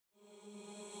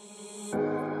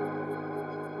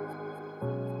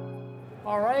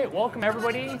All right, welcome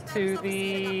everybody to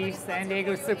the San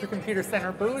Diego Supercomputer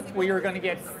Center booth. We are going to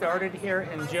get started here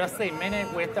in just a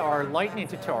minute with our lightning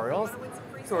tutorials.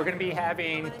 So we're going to be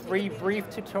having 3 brief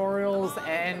tutorials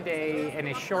and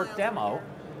a short demo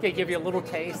to give you a little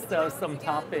taste of some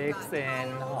topics in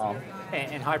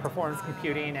high performance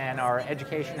computing and our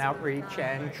education outreach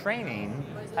and training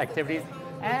activities.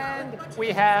 And we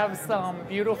have some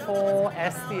beautiful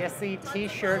SDSC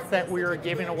t-shirts that we are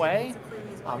giving away.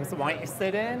 So why don't you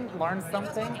sit in, learn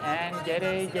something, and get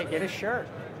a shirt.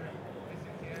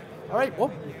 All right,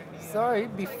 whoop, sorry,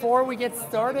 before we get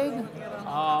started,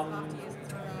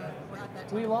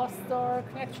 we lost our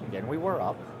connection again. We were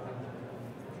up.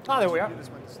 Oh, there we are.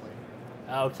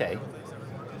 Okay.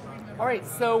 All right,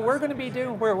 so we're going to be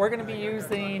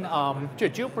using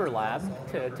Jupyter Lab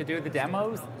to do the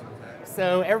demos.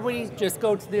 So everybody just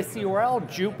go to this URL,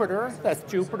 Jupyter, that's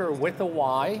Jupyter with a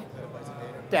Y,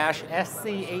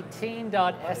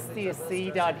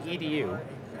 SC18.sdsc.edu.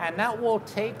 And that will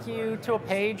take you to a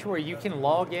page where you can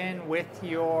log in with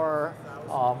your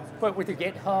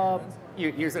GitHub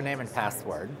username and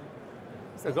password.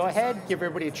 So go ahead, give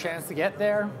everybody a chance to get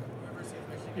there.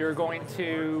 You're going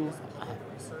to,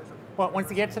 well, once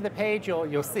you get to the page,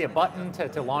 you'll see a button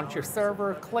to launch your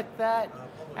server. Click that,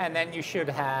 and then you should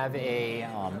have a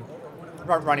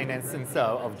running instance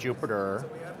of Jupyter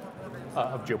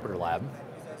Lab.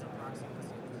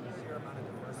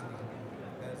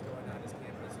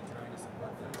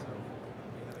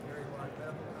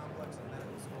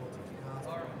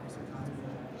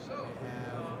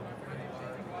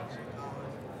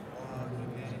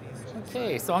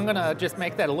 Okay, so I'm gonna just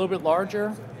make that a little bit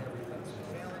larger,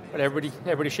 but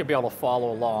everybody should be able to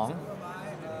follow along.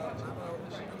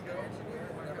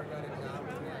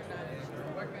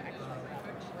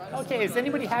 Okay, is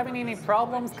anybody having any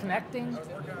problems connecting?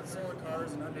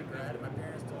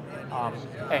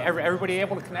 Everybody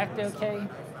able to connect okay?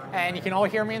 And you can all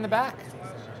hear me in the back?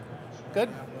 Good?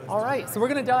 All right, so we're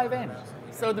gonna dive in.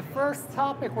 So the first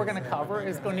topic we're going to cover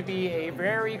is going to be a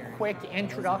very quick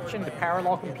introduction to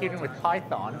parallel computing with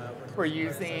Python. We're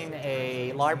using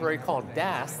a library called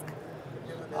DASC.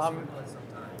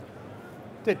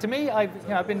 To me,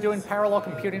 I've been doing parallel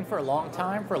computing for a long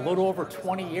time, for a little over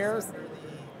 20 years.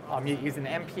 Using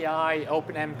MPI,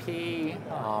 OpenMP,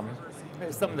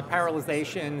 some of the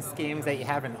parallelization schemes that you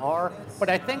have in R. But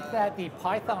I think that the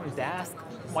Python DASC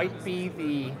might be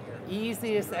the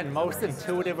easiest and most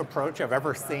intuitive approach I've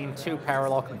ever seen to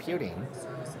parallel computing.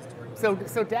 So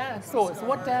what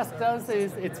DASC does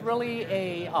is it's really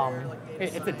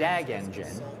it's a DAG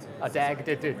engine, a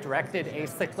directed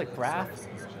acyclic graph.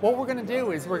 What we're going to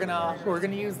do is we're going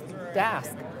to use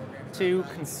DASC to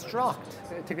construct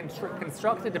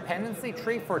a dependency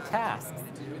tree for tasks.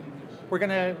 We're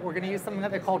going to use something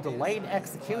that they call delayed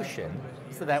execution,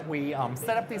 so that we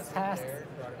set up these tasks.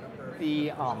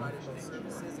 The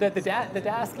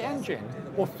DASC engine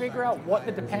will figure out what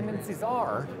the dependencies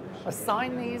are,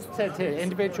 assign these to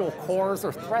individual cores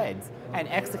or threads, and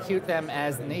execute them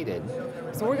as needed.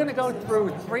 So we're going to go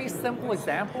through 3 simple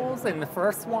examples. In the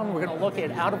first one, we're going to look at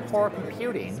out-of-core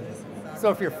computing. So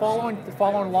if you're following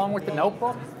along with the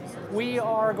notebook, we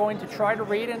are going to try to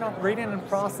read in and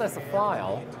process a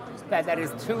file that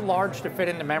is too large to fit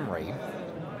into memory.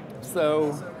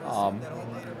 So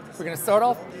we're going to start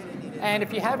off. And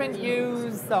if you haven't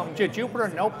used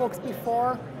Jupyter notebooks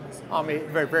before, it's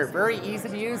very easy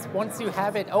to use. Once you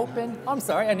have it open, I'm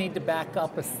sorry, I need to back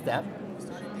up a step.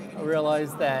 I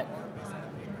realize that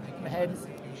my head.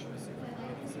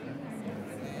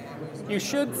 You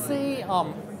should see a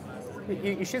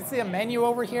menu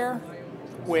over here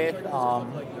with 3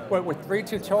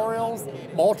 tutorials: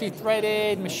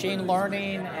 multi-threaded, machine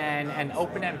learning, and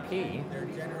OpenMP.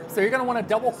 So you're going to want to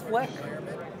double-click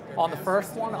on the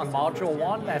first one, on module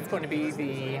 1, that's going to be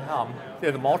the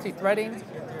multi-threading,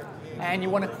 and you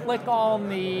want to click on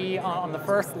the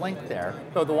first link there,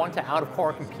 so the one to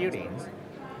out-of-core computing. So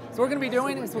what we're going to be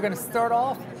doing is we're going to start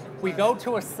off. We go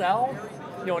to a cell.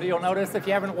 You'll notice if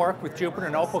you haven't worked with Jupyter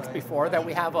notebooks before that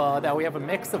we have a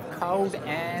mix of code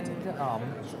and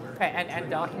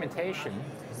documentation.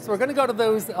 So we're going to go to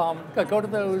those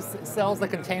cells that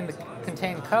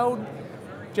contain code.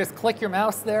 Just click your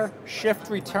mouse there, shift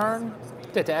return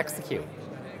to execute.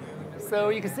 So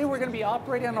you can see we're going to be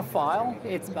operating on a file.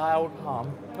 It's about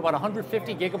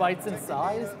 150 gigabytes in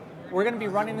size. We're going to be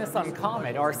running this on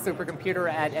Comet, our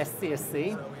supercomputer at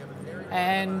SDSC.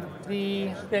 And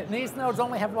these nodes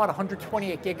only have about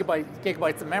 128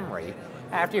 gigabytes of memory.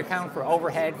 After you account for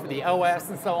overhead for the OS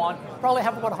and so on, probably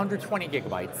have about 120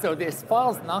 gigabytes. So this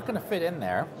file's not going to fit in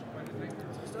there.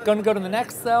 Going to go to the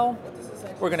next cell.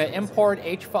 We're going to import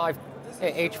H5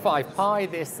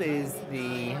 H5Py. This is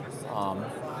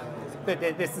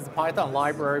this is a Python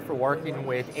library for working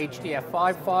with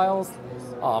HDF5 files,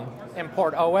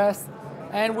 import OS,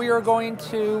 and we are going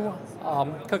to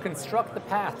construct the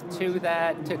path to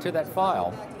that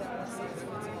file.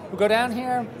 We'll go down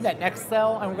here, that next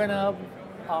cell, and we're going to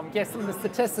get some of the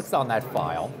statistics on that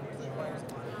file.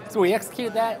 So we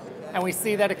execute that, and we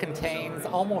see that it contains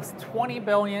almost 20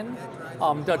 billion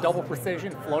double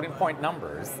precision floating point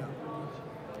numbers.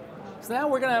 So now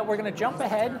we're gonna jump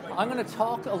ahead. I'm gonna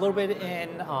talk a little bit in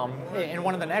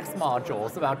one of the next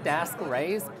modules about Dask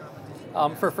arrays.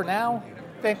 For now,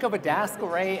 think of a Dask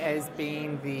array as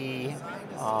being the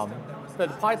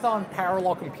Python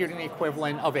parallel computing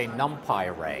equivalent of a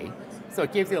NumPy array. So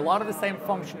it gives you a lot of the same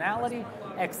functionality,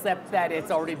 except that it's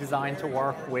already designed to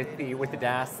work with the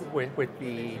Dask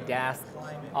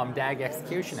DAG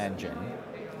execution engine.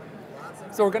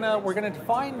 So we're gonna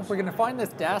define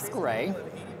this Dask array.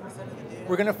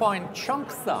 We're gonna find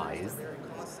chunk size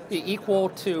equal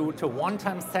to 1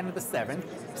 times 10 to the 7th.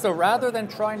 So rather than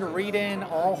trying to read in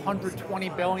all 120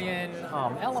 billion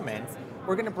elements,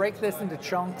 we're gonna break this into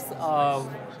chunks of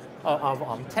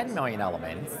 10 million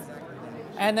elements.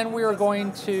 And then we are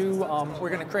going to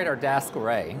create our Dask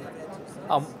array.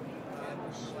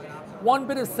 One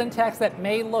bit of syntax that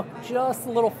may look just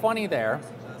a little funny there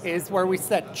is where we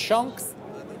set chunks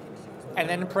and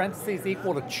then in parentheses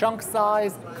equal to chunk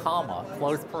size, comma,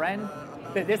 close paren.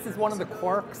 This is one of the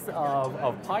quirks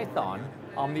of Python.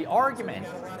 The argument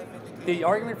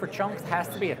for chunks has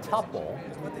to be a tuple,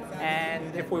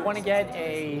 and if we want to get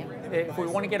a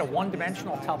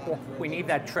one-dimensional tuple, we need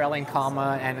that trailing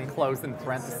comma and enclosed in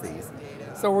parentheses.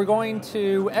 So we're going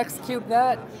to execute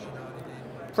that,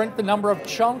 print the number of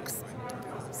chunks,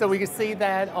 so we can see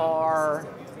that our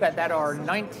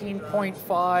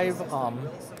 19.5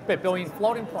 billion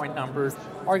floating point numbers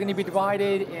are going to be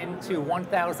divided into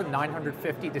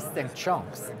 1,950 distinct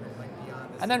chunks.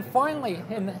 And then finally,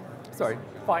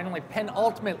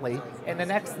 penultimately, in the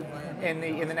next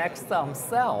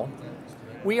cell,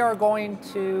 we are going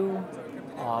to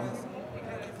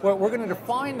we're going to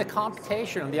define the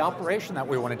computation of the operation that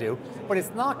we want to do, but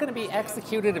it's not going to be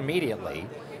executed immediately.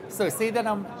 So see that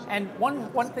and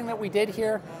one thing that we did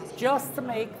here, just to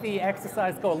make the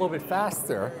exercise go a little bit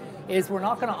faster, is we're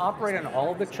not going to operate on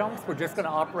all of the chunks, we're just going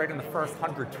to operate on the first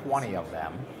 120 of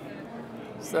them.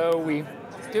 So we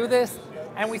do this,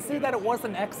 and we see that it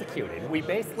wasn't executed. We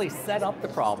basically set up the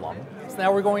problem. So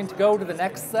now we're going to go to the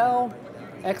next cell,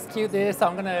 execute this.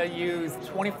 I'm going to use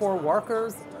 24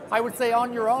 workers. I would say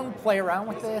on your own, play around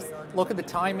with this. Look at the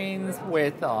timings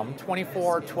with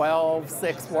 24, 12,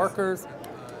 6 workers.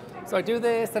 So I do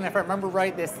this, and if I remember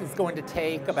right, this is going to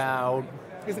take about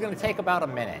a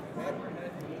minute.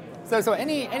 So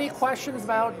any questions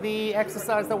about the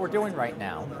exercise that we're doing right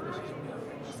now?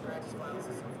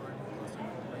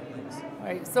 All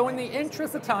right, so in the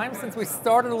interest of time, since we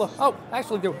started a little,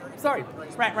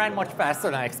 ran much faster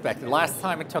than I expected. Last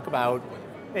time it took about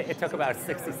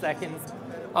 60 seconds.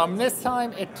 This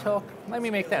time it took, let me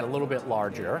make that a little bit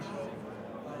larger.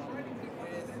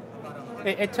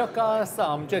 It took us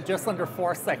just under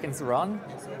 4 seconds to run.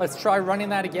 Let's try running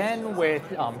that again with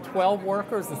 12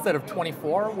 workers instead of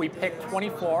 24. We picked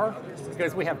 24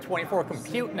 because we have 24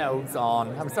 compute nodes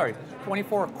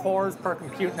 24 cores per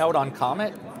compute node on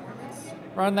Comet.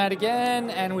 Run that again,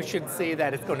 and we should see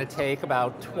that it's going to take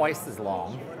about twice as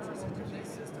long.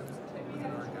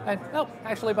 And no,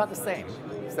 actually about the same.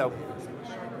 So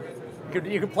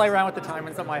you could play around with the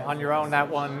timings on your own. That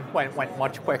one went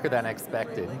much quicker than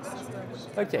expected.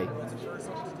 Okay.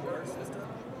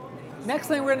 Next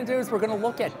thing we're going to do is we're going to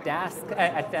look at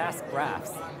Dask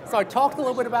graphs. So I talked a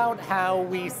little bit about how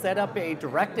we set up a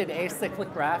directed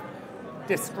acyclic graph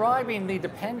describing the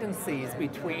dependencies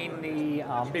between the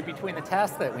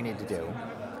tasks that we need to do.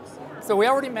 So we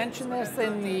already mentioned this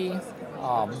in the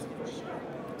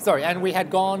and we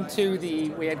had gone to the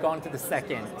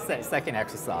second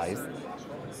exercise.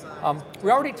 We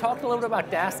already talked a little bit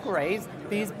about Dask arrays.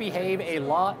 These behave a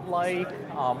lot like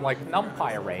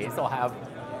NumPy arrays.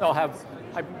 They'll have,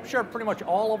 I'm sure, pretty much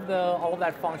all of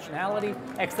that functionality,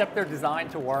 except they're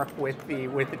designed to work with the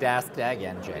Dask DAG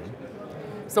engine.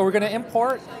 So we're going to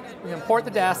import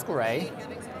the Dask array,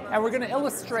 and we're going to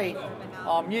illustrate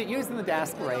using the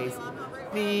Dask arrays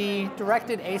the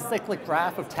directed acyclic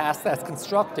graph of tasks that's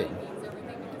constructed.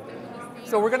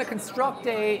 So we're going to construct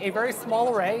a very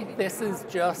small array. This is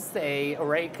just an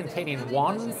array containing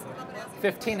ones,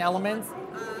 15 elements.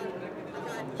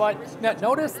 But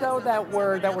notice though that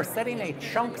we're setting a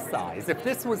chunk size. If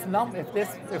this was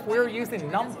if we were using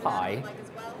NumPy,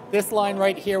 this line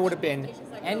right here would have been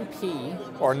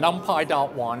NP, or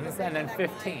numpy.ones, and then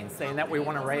 15, saying that we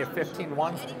want an array of 15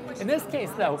 ones. In this case,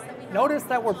 though, notice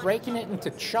that we're breaking it into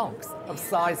chunks of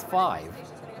size 5.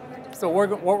 So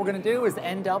what we're going to do is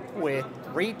end up with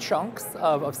 3 chunks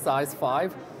of size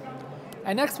 5.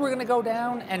 And next we're going to go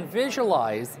down and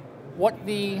visualize what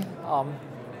the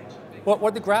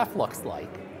graph looks like.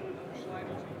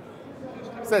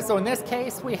 So in this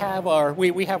case, we have our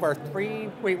 3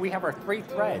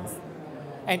 threads,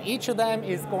 and each of them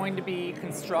is going to be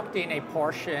constructing a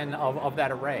portion of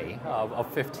that array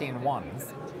of 15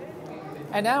 ones.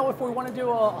 And now, if we want to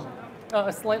do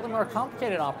a slightly more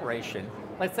complicated operation,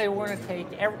 let's say we're going to take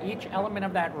each element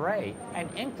of that array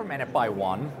and increment it by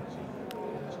 1.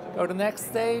 Go to the next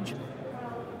stage,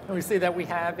 and we see that we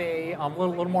have a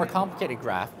little more complicated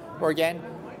graph, where again,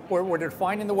 we're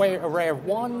defining the array of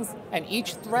ones, and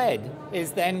each thread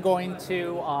is then going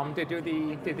to do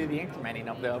the incrementing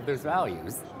of those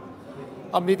values.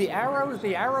 The arrows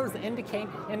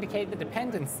indicate the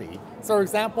dependency. So, for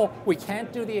example, we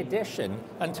can't do the addition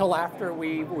until after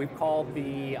we've called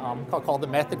the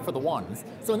method for the ones.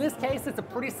 So in this case, it's a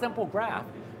pretty simple graph,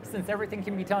 since everything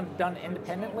can be done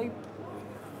independently.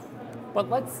 But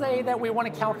let's say that we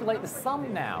want to calculate the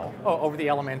sum now over the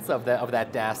elements of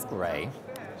that Dask array.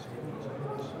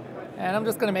 And I'm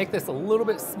just going to make this a little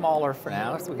bit smaller for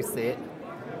now so we can see it.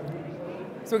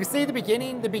 So we can see the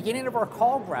beginning of our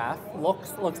call graph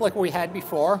looks like what we had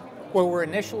before, where we're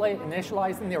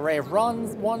initializing the array of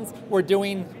ones. We're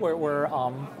incrementing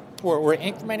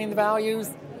the values,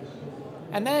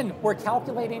 and then we're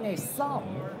calculating a sum.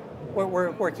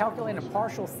 We're calculating a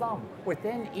partial sum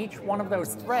within each one of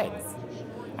those threads,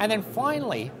 and then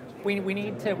finally we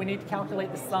need to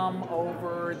calculate the sum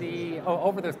over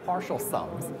those partial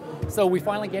sums. So we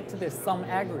finally get to this sum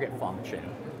aggregate function,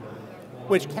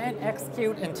 which can't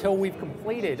execute until we've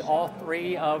completed all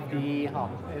 3 of the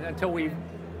until we've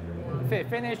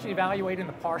finished evaluating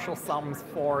the partial sums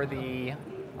for the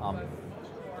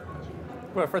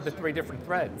 3 different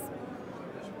threads.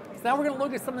 So now we're going to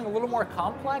look at something a little more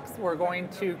complex. We're going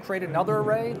to create another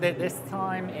array, this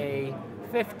time a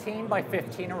 15 by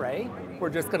 15 array. We're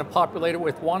just going to populate it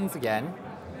with ones again.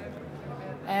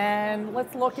 And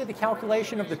let's look at the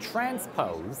calculation of the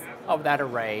transpose of that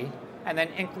array, and then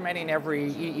incrementing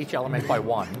each element by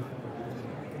 1.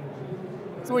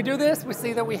 So we do this, we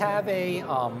see that we have a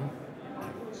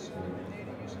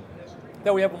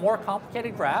more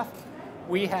complicated graph.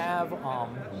 We have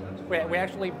we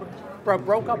actually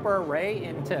broke up our array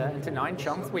into 9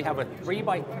 chunks. We have a 3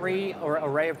 by 3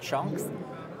 array of chunks.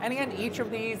 And again, each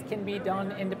of these can be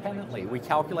done independently. We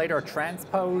calculate our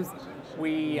transpose,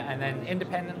 and then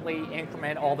independently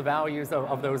increment all the values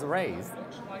of those arrays.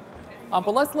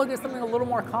 But let's look at something a little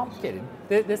more complicated.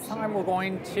 This time we're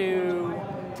going to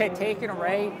take an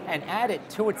array and add it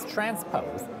to its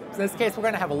transpose. So in this case, we're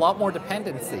going to have a lot more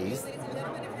dependencies.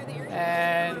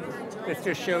 And this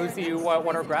just shows you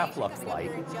what our graph looks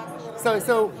like.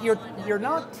 So you're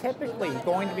not typically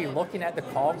going to be looking at the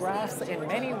call graphs. In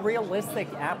many realistic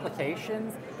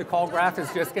applications, the call graph is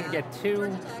just going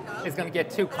to get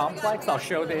too complex. I'll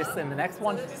show this in the next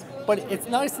one. But it's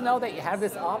nice to know that you have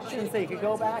this option so you could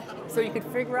go back, so you could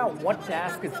figure out what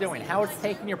Dask is doing, how it's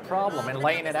taking your problem and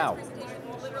laying it out.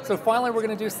 So finally, we're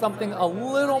going to do something a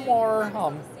little more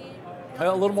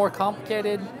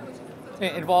complicated,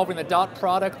 involving the dot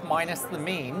product minus the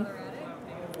mean.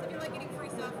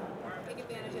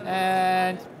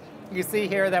 And you see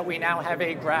here that we now have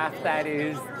a graph that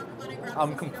is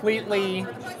completely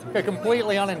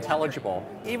unintelligible.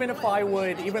 Even if I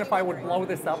would blow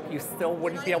this up, you still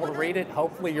wouldn't be able to read it.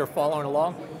 Hopefully you're following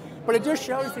along. But it just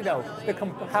shows you, though,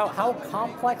 how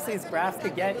complex these graphs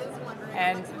could get.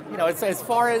 And as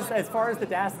far as the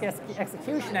Dask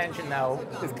execution engine, though,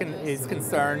 is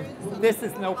concerned, this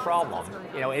is no problem.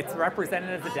 It's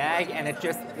represented as a DAG, and it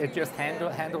just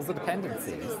handles the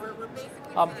dependencies.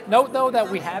 Note, though, that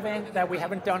we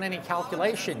haven't done any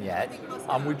calculation yet.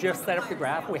 We just set up the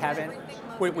graph.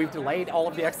 We've delayed all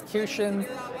of the executions.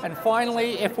 And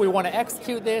finally, if we want to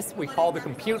execute this, we call the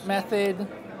compute method.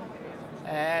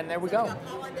 And there we go. All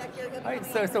right,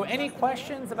 so any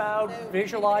questions about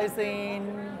visualizing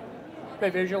the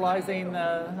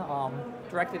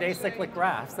directed acyclic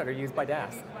graphs that are used by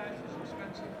Dask?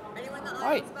 All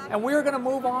right, and we're going to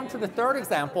move on to the third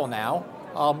example now.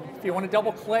 If you want to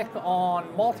double click on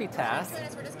multitask,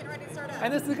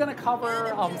 and this is going to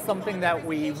cover something that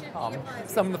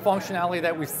some of the functionality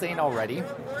that we've seen already.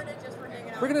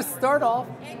 We're going to start off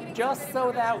just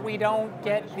so that we don't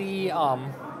get the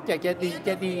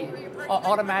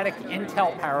automatic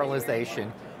Intel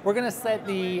parallelization. we're going to set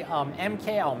the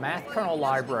MKL, math kernel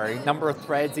library, number of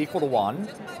threads equal to 1.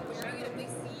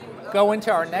 Go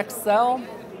into our next cell.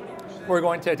 We're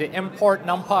going to import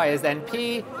NumPy as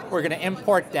NP. We're going to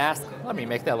import Dask. Let me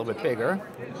make that a little bit bigger.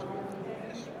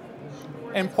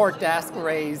 Import Dask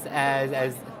arrays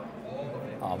as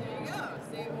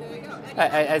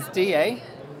DA.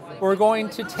 We're going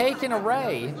to take an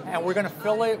array and we're going to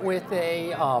fill it with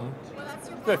a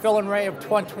fill an array of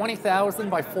 20,000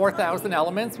 by 4,000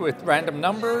 elements with random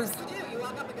numbers.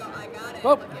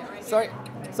 Oh, sorry,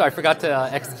 I forgot to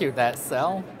execute that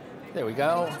cell. There we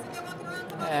go.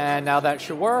 And now that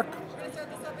should work.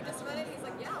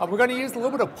 We're going to use a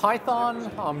little bit of Python,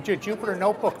 Jupyter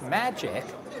Notebook magic.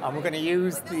 We're going to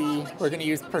use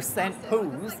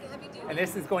 %poos, and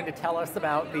this is going to tell us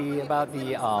about the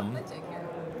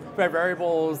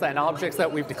variables and objects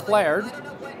that we've declared.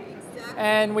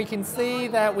 And we can see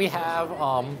that we have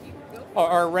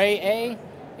our array A.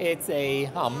 It's a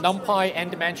NumPy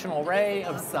n-dimensional array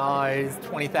of size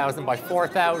 20,000 by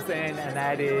 4,000, and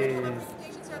that is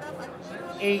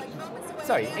 80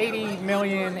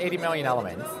 million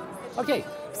elements. Okay,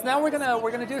 so now we're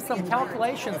gonna do some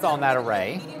calculations on that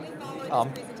array.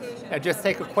 And just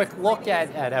take a quick look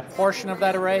at a portion of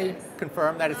that array,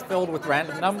 confirm that it's filled with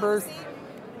random numbers.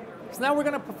 So now we're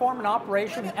going to perform an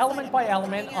operation element by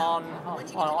element on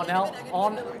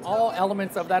all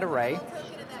elements of that array.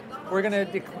 We're going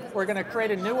to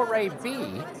create a new array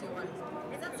B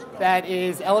that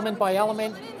is element by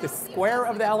element, the square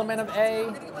of the element of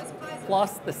A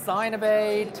plus the sign of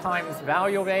A times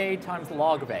value of A times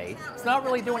log of A. It's not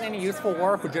really doing any useful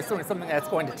work. We're just doing something that's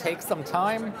going to take some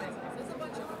time.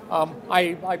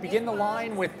 I begin the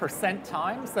line with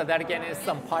 %time, so that again is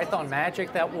some Python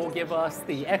magic that will give us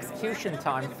the execution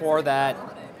time for that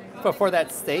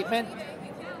statement.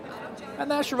 And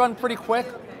that should run pretty quick.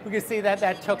 We can see that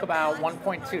that took about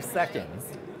 1.2 seconds.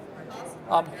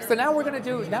 So now we're going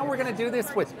to do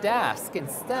this with Dask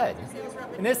instead.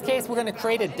 In this case, we're going to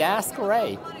create a Dask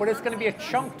array, but it's going to be a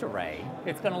chunked array.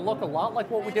 It's going to look a lot like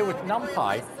what we did with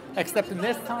NumPy, except in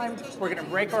this time, we're going to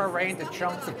break our array into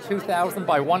chunks of 2,000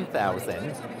 by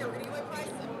 1,000.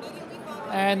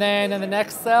 And then in the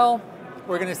next cell,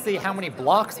 we're going to see how many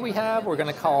blocks we have. We're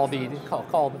going to call the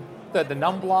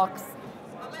numBlocks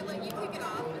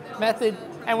method.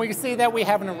 And we can see that we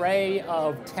have an array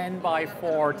of 10 by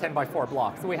 4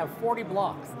 blocks. So we have 40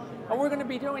 blocks. What we're going to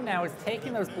be doing now is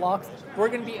taking those blocks, we're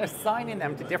going to be assigning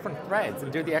them to different threads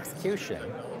and do the execution.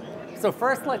 So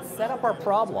first, let's set up our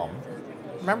problem.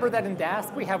 Remember that in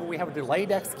Dask we have a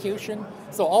delayed execution.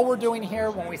 So all we're doing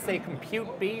here when we say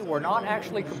compute B, we're not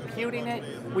actually computing it.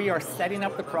 We are setting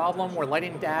up the problem. We're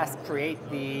letting Dask create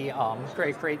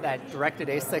create that directed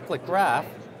acyclic graph.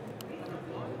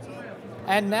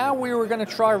 And now we were going to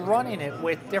try running it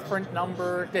with different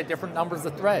numbers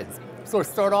of threads. So we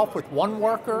start off with one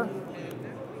worker.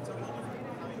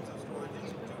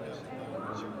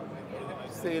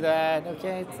 See that?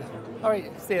 Okay. All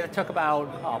right. See, it took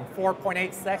about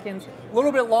 4.8 seconds, a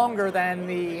little bit longer than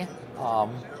the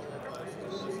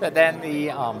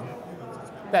NumPy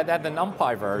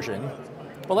version.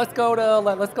 But let's go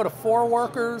to 4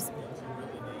 workers.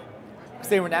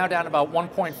 See, we're now down to about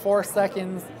 1.4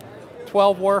 seconds.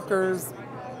 12 workers,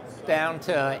 down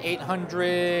to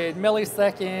 800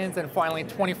 milliseconds, and finally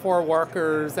 24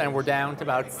 workers, and we're down to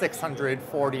about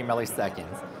 640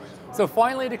 milliseconds. So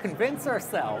finally, to convince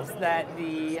ourselves that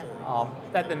the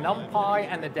NumPy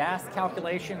and the Dask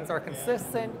calculations are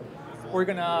consistent, we're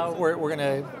gonna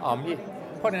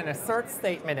put an assert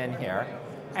statement in here.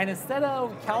 And instead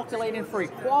of calculating for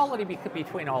equality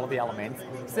between all of the elements,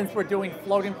 since we're doing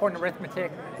floating point arithmetic,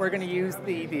 we're going to use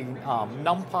the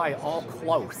NumPy all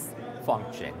close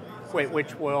function,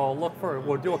 which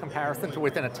we'll do a comparison to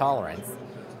within a tolerance.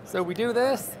 So we do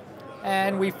this,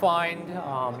 and we find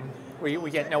we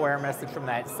get no error message from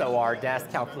that, so our Dask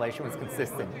calculation was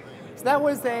consistent. So that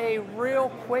was a real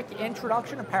quick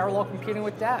introduction to parallel computing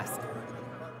with Dask.